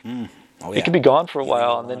back. Oh, It could be gone for a You while,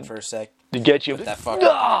 leave and it alone then for a sec. to get you Put that fucker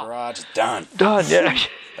up in the garage. It's done. done. Yeah.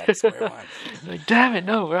 Back to square one. Like, damn it,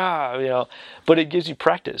 no, But it gives you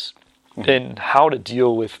practice in how to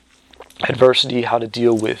deal with adversity, how to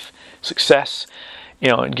deal with success.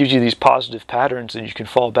 It gives you these positive patterns that you can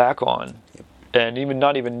fall back on, and even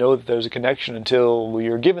not even know that there's a connection until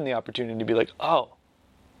you're given the opportunity to be like, oh,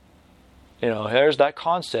 there's that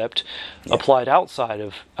concept applied outside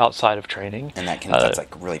of training, And that's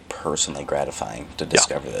like really personally gratifying to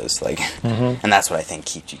discover those. Like, and that's what I think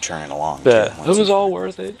keeps you churning along. Yeah, too, it once was you- all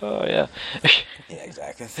worth it. Oh yeah. Yeah,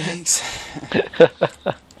 exactly. Thanks.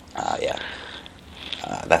 Yeah.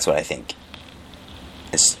 That's what I think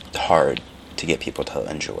is hard to get people to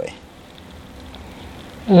enjoy.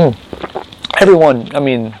 Everyone, I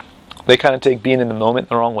mean, they kind of take being in the moment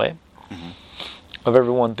the wrong way. Of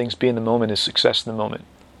everyone thinks being in the moment is success in the moment.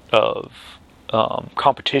 Of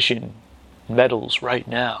competition, medals right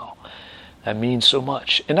now. That means so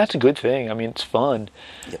much, and that's a good thing. I mean, it's fun,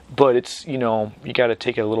 but it's you got to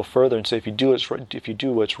take it a little further and say if you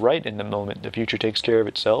do what's right in the moment, the future takes care of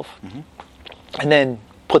itself, and then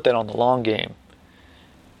put that on the long game,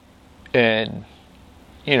 and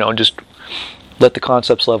just let the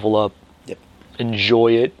concepts level up.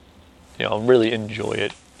 Enjoy it, really enjoy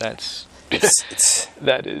it.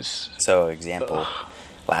 That is. So, example,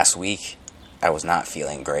 last week I was not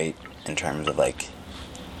feeling great in terms of like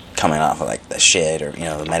coming off of like the shit or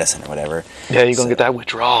the medicine or whatever. Yeah, you're gonna get that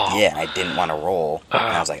withdrawal. Yeah, and I didn't want to roll. And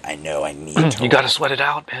I was like, I know I need to roll. You gotta sweat it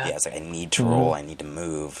out, man. Yeah, it's like I need to roll. I need to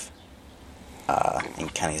move,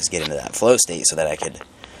 and kind of just get into that flow state so that I could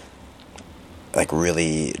like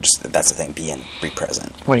really just that's the thing, be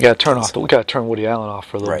present. Well, you gotta turn Woody Allen off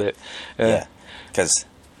for a little bit. Yeah, because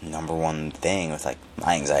number one thing with like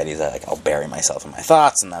my anxiety is that like I'll bury myself in my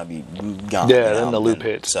thoughts and that'll be gone. Yeah, then the loop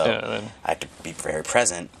hits. So then I have to be very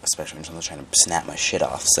present, especially when someone's trying to snap my shit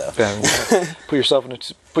off. So put yourself in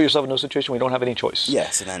a situation where you don't have any choice. yeah.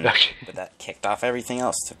 So then, but that kicked off everything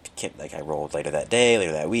else. Like I rolled later that day,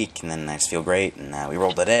 later that week, and then I just feel great. And now we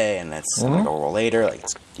rolled today, and I'm gonna go roll later. Like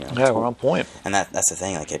it's it's yeah, cool. we're on point. And that's the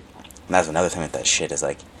thing. Like that's another thing with that shit is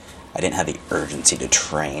like I didn't have the urgency to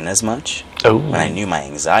train as much. Oh. When I knew my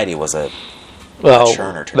anxiety was a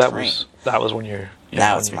churner to train. That was when you're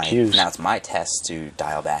now on it's your cues. now it's my test to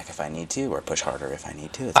dial back if I need to or push harder if I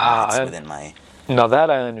need to. It's within my Now that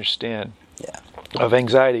I understand. yeah. Of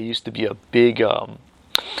anxiety used to be a big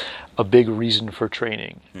reason for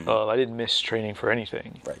training. I didn't miss training for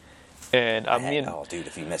anything. Right. And I mean, oh, dude,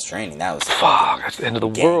 if you miss training, that was that's the end of the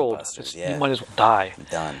world. gangbusters, You might as well die. I'm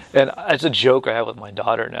done. And it's a joke I have with my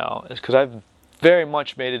daughter now, is because I've very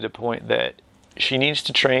much made it a point that she needs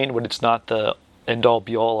to train, but it's not the end-all,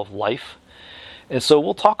 be-all of life. And so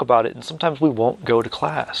we'll talk about it, and sometimes we won't go to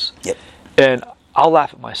class. Yep. And I'll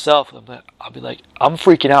laugh at myself. I'll be like, I'm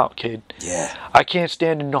freaking out, kid. Yeah. I can't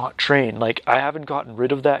stand to not train. Like, I haven't gotten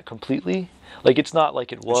rid of that completely. Like, it's not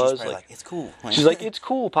like it She's was. probably like, it's cool. She's like, it's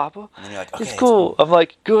cool, Papa. And then you're like, okay, it's cool. I'm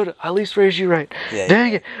like, good. I at least raised you right. Yeah,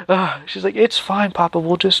 Dang it. She's like, it's fine, Papa.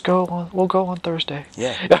 We'll go on Thursday.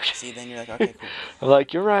 Yeah. See, then you're like, okay, cool. I'm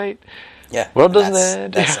like, you're right. Yeah. World and doesn't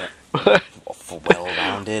end. That's a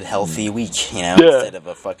well-rounded, healthy week, instead of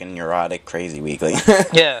a fucking neurotic, crazy week. Like,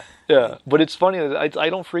 Yeah. But it's funny. I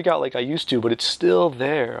don't freak out like I used to, but it's still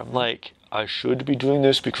there. I'm like, I should be doing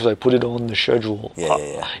this because I put it on the schedule.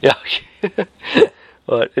 Yeah.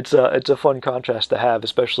 But it's a fun contrast to have,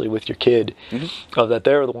 especially with your kid, that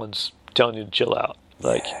they're the ones telling you to chill out.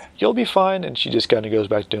 Like, you'll be fine, and she just kind of goes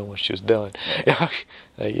back to doing what she was doing.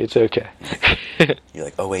 Like, it's okay. You're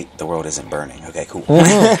like, oh wait, the world isn't burning. Okay, cool.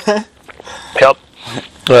 Yep.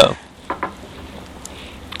 Well.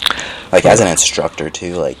 Like as an instructor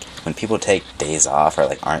too, like when people take days off or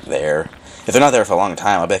like aren't there, if they're not there for a long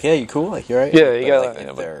time, I'll be like, yeah, you cool? Like, you alright? Yeah, you got like,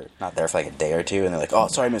 if they're not there for like a day or two and they're like, oh,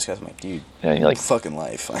 sorry, I missed class. I'm like, dude, yeah, you're like fucking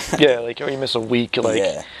life. Yeah, like, or you miss a week, like,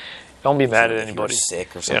 yeah. don't be mad at If anybody. you're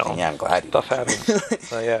sick or something, yeah, I'm glad you Stuff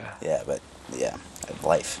happens. Yeah. Yeah, but yeah,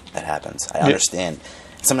 life, that happens. I understand.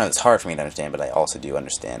 Sometimes it's hard for me to understand, but I also do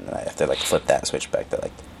understand, and I have to like flip that switch back to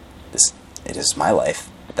like this. It is my life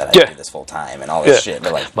that I do this full time and all this shit.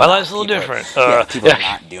 But like, my life's a little different. People are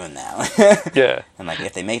not doing that. Yeah. And like,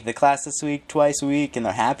 if they make the class this week, twice a week, and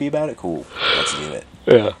they're happy about it, cool. Let's do it.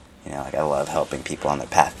 Yeah. You know, like I love helping people on their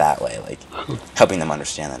path that way, like helping them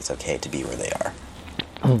understand that it's okay to be where they are.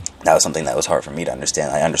 That was something that was hard for me to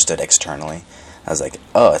understand. I understood externally. I was like,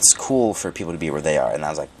 oh, it's cool for people to be where they are. And that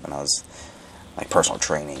was like when I was like personal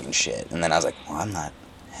training and shit. And then I was like, well, I'm not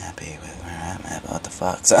happy with where I'm at. What the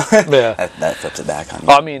fuck? So Yeah. that flips it back on you.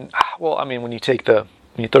 I mean, when you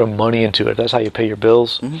throw money into it, that's how you pay your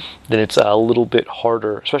bills, then it's a little bit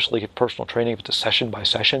harder, especially like personal training, if it's a session by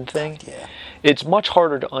session thing. Yeah. It's much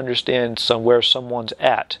harder to understand where someone's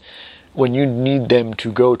at when you need them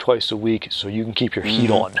to go twice a week so you can keep your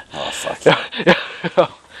heat on. Oh, fuck yeah.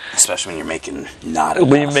 Especially when you're making not enough.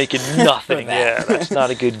 When you're making nothing. Yeah, that's not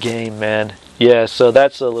a good game, man. Yeah, so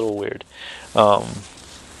that's a little weird.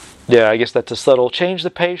 Yeah, I guess that's a subtle change the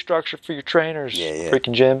pay structure for your trainers,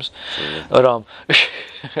 freaking gyms.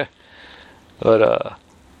 But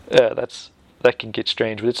yeah, that can get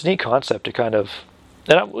strange. But it's a neat concept to kind of,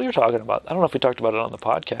 and we were talking about, I don't know if we talked about it on the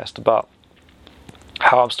podcast, about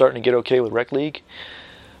how I'm starting to get okay with rec league.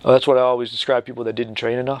 That's what I always describe people that didn't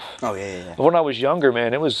train enough. Oh, yeah. When I was younger,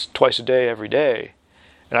 man, it was twice a day, every day.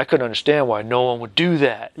 And I couldn't understand why no one would do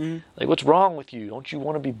that. Like, what's wrong with you? Don't you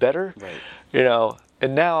want to be better? Right. You know,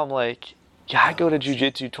 and now I'm like, yeah, I go to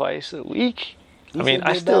jiu-jitsu twice a week. You I mean,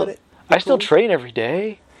 I feel still train every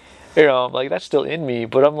day. You know, I'm like, that's still in me.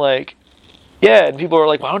 But I'm like, yeah, and people are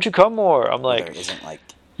like, why don't you come more? I'm like, isn't like,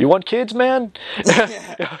 you want kids, man?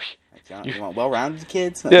 you want well-rounded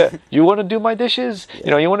kids? Yeah, you want to do my dishes? Yeah.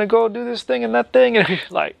 You know, you want to go do this thing and that thing? And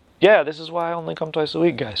like, yeah, this is why I only come twice a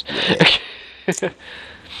week, guys. Yeah.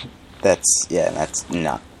 That's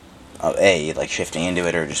not like shifting into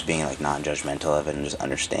it or just being like non-judgmental of it and just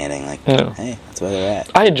understanding like, hey, that's where they're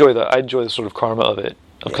at. I enjoy the sort of karma of it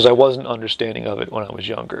because I wasn't understanding of it when I was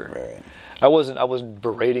younger. Right. I wasn't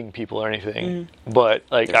berating people or anything, but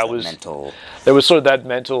like there was sort of that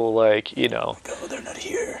mental, like, you know, like, oh, they're not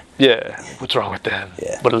here. Yeah, what's wrong with them?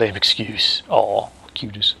 Yeah. What a lame excuse. Aw,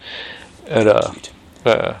 cutest. And cute.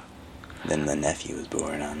 Then the nephew was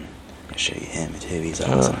born. I'll show you him too. He's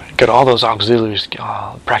awesome. Got all those auxiliaries.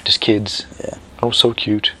 Practice kids. Yeah. Oh, so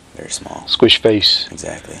cute. Very small. Squish face.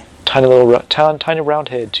 Exactly. Tiny round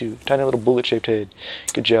head too. Tiny little bullet-shaped head.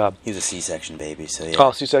 Good job. He was a C-section baby, so yeah.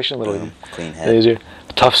 Oh, C-section, little clean head. Easier.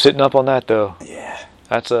 Tough sitting up on that though. Yeah.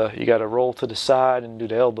 That's you got to roll to the side and do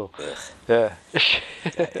the elbow. Ugh. Yeah.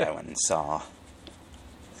 I went and saw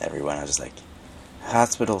everyone. I was just like,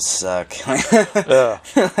 hospitals suck. Yeah.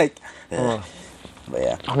 Like, but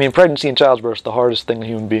yeah. I mean, pregnancy and childbirth is the hardest thing a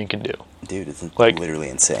human being can do. Dude, it's like, literally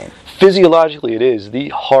insane. Physiologically, it is the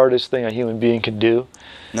hardest thing a human being can do.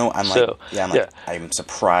 No, I'm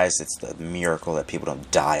surprised it's the miracle that people don't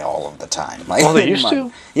die all of the time. Like, they used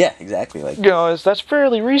to? Yeah, exactly. Like, you know, that's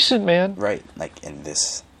fairly recent, man. Right, like in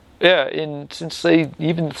this. Yeah, since the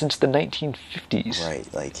 1950s. Right,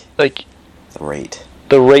 like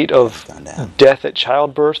the rate of death at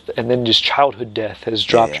childbirth and then just childhood death has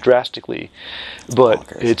dropped drastically. But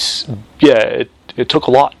bonkers. It took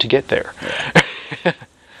a lot to get there. Yeah.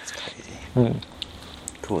 It's crazy.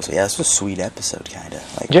 Cool. So yeah, this was a sweet episode, kind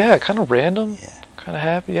of. Like, yeah, kind of random. Yeah. Kind of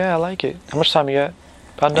happy. Yeah, I like it. How much time you got?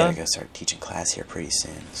 About done? I gotta go start teaching class here pretty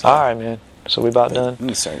soon. So. All right, man. So we about done.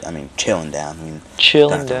 We start. I mean, chilling down.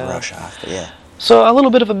 Chilling don't have to rush off, but yeah. So a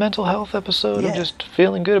little bit of a mental health episode. I'm just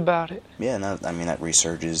feeling good about it. Yeah, no, I mean that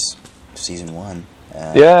resurges season 1.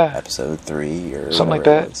 Episode 3 or something like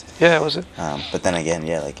that. Was it? But then again,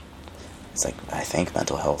 it's like I think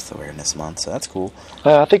Mental Health Awareness Month, so that's cool.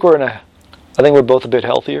 I think we're both a bit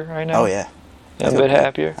healthier right now. Oh yeah. I'm a bit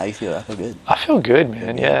happier. How you feel? I feel good. I feel good,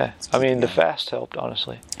 man. Yeah. I mean, the fast helped,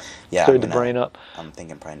 honestly. Yeah. Cleared the brain up. I'm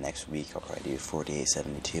thinking probably next week I'll probably do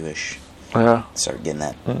 4872-ish. Yeah. Start getting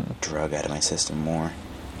that drug out of my system more.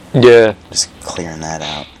 Yeah. Just clearing that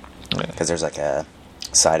out. Because there's like a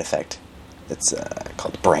side effect that's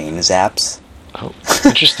called brain zaps. Oh,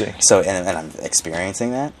 interesting. So, and I'm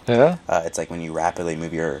experiencing that. Yeah. It's like when you rapidly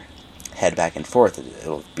move your head back and forth,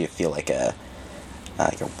 it'll feel like a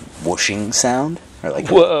whooshing sound, or like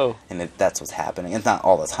whoa. That's what's happening. It's not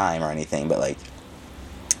all the time or anything, but like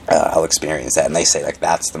I'll experience that, and they say like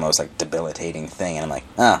that's the most like debilitating thing, and I'm like,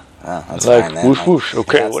 that's like, fine then. Whoosh, whoosh.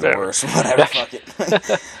 Okay, that's whatever. The worst. Whatever, fuck it.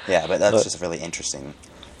 Yeah, but that's just really interesting.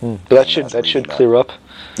 But that should clear up.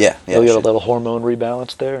 Yeah. You'll get a little hormone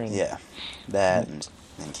rebalance there. And that, and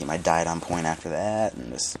then keep my diet on point after that,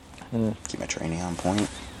 and just keep my training on point.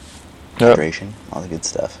 Hydration, all the good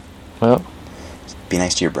stuff. Well. Be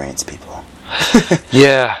nice to your brains, people.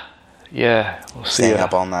 Yeah. We'll see. Staying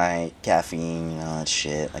up all night, caffeine, all that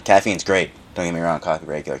shit. Like, caffeine's great. Don't get me wrong, coffee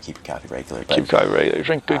regular. Keep your coffee regular. But, keep coffee regular.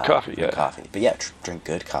 Drink good coffee. Good coffee. But drink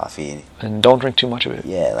good coffee. And don't drink too much of it.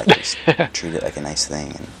 Yeah, like just treat it like a nice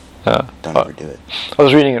thing. And Don't ever do it. I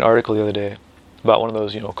was reading an article the other day about one of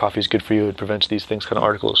those, coffee's good for you, it prevents these things kind of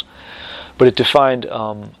articles. But it defined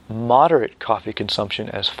moderate coffee consumption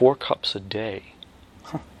as 4 cups a day.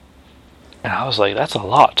 Huh. And I was like, that's a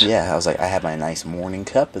lot. Yeah, I was like, I have my nice morning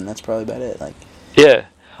cup, and that's probably about it. Like, yeah,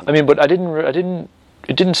 I mean, but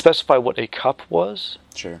it didn't specify what a cup was.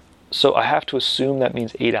 Sure. So I have to assume that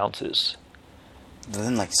means 8 ounces. But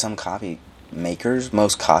then, like, some coffee makers,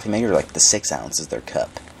 most coffee makers, like, the 6 ounce is their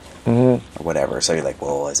cup. Mm-hmm. Or whatever. So you're like,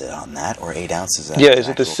 well, is it on that or 8 ounces? Yeah, is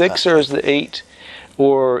it the 6 or is it the 8?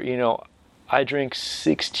 Or, I drink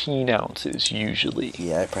 16 ounces usually.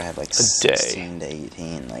 Yeah, I probably have like a 16 day. to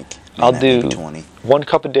 18. Like, I'll do 20. 1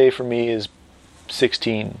 cup a day for me is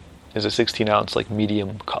 16, is a 16 ounce like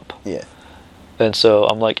medium cup. Yeah. And so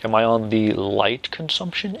I'm like, am I on the light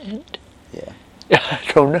consumption end? Yeah. I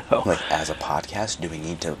don't know. Like, as a podcast, do we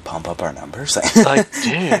need to pump up our numbers? Like,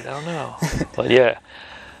 dude, I don't know. But yeah,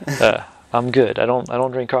 I'm good. I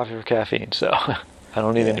don't drink coffee for caffeine, so I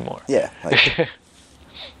don't need any more. Yeah. Like,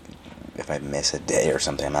 if I miss a day or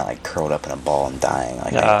something, I'm not like curled up in a ball and dying.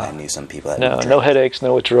 Like I knew some people that no headaches,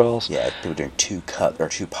 no withdrawals. Yeah, people doing 2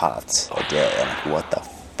 pots a day. I'm like, what the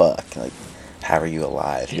fuck? Like, how are you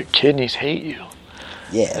alive? Your kidneys hate you.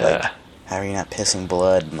 Yeah, like, how are you not pissing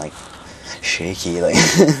blood and like shaky? Like,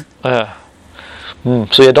 so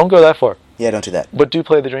yeah, don't go that far. Yeah, don't do that. But do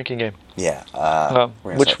play the drinking game. Yeah,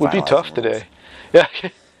 which would be tough today. Yeah.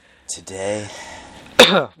 Today.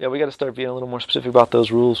 Yeah, we got to start being a little more specific about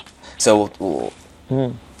those rules. So,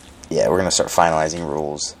 yeah, we're gonna start finalizing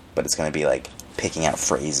rules, but it's gonna be like picking out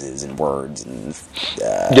phrases and words and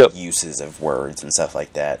uses of words and stuff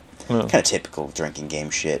like that. Kind of typical drinking game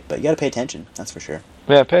shit, but you gotta pay attention. That's for sure.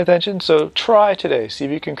 Yeah, pay attention. So try today. See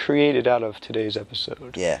if you can create it out of today's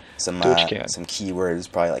episode. Yeah, some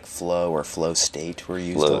keywords, probably like flow or flow state were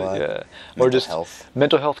used a lot. Yeah, or just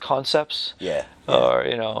mental health concepts. Yeah. Or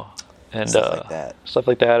and stuff like that. Stuff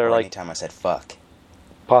like that, or like anytime I said fuck.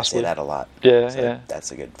 Possibly. I say that a lot. Yeah, so yeah.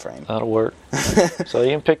 That's a good frame. That'll work. So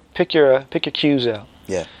you can pick your cues out.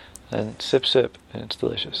 Yeah. And sip, and it's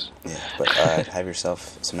delicious. Yeah, but have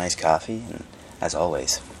yourself some nice coffee, and as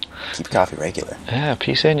always, keep coffee regular. Yeah,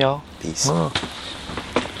 peace in, y'all. Peace.